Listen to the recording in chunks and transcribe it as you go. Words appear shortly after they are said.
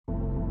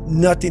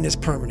nothing is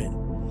permanent.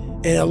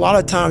 And a lot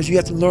of times you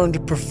have to learn to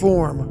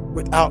perform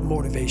without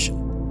motivation.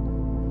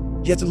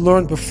 You have to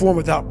learn to perform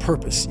without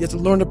purpose. You have to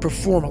learn to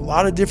perform a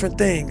lot of different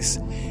things.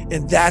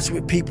 And that's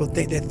what people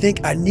think. They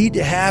think I need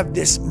to have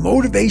this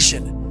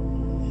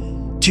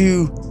motivation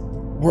to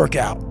work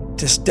out,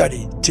 to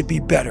study, to be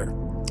better.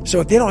 So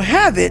if they don't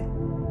have it,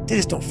 they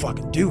just don't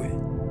fucking do it.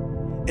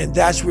 And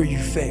that's where you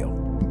fail.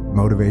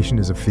 Motivation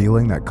is a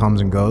feeling that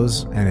comes and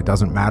goes, and it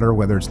doesn't matter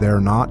whether it's there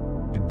or not.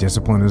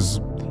 Discipline is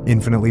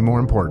infinitely more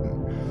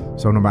important.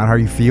 So no matter how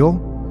you feel,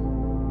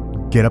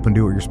 get up and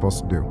do what you're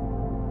supposed to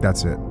do.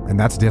 That's it. And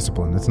that's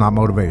discipline. It's not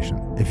motivation.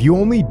 If you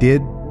only did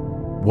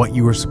what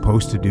you were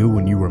supposed to do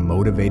when you were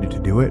motivated to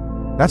do it,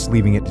 that's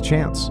leaving it to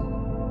chance.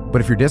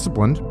 But if you're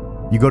disciplined,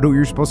 you go do what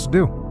you're supposed to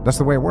do. That's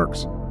the way it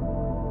works.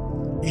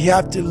 You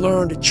have to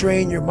learn to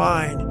train your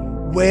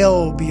mind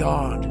well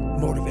beyond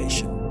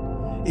motivation.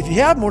 If you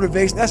have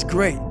motivation, that's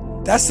great.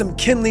 That's some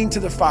kindling to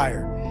the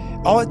fire.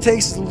 All it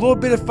takes is a little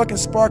bit of fucking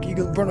spark, you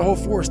can burn the whole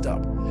forest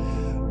up.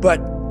 But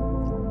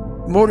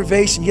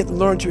motivation, you have to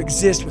learn to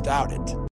exist without it.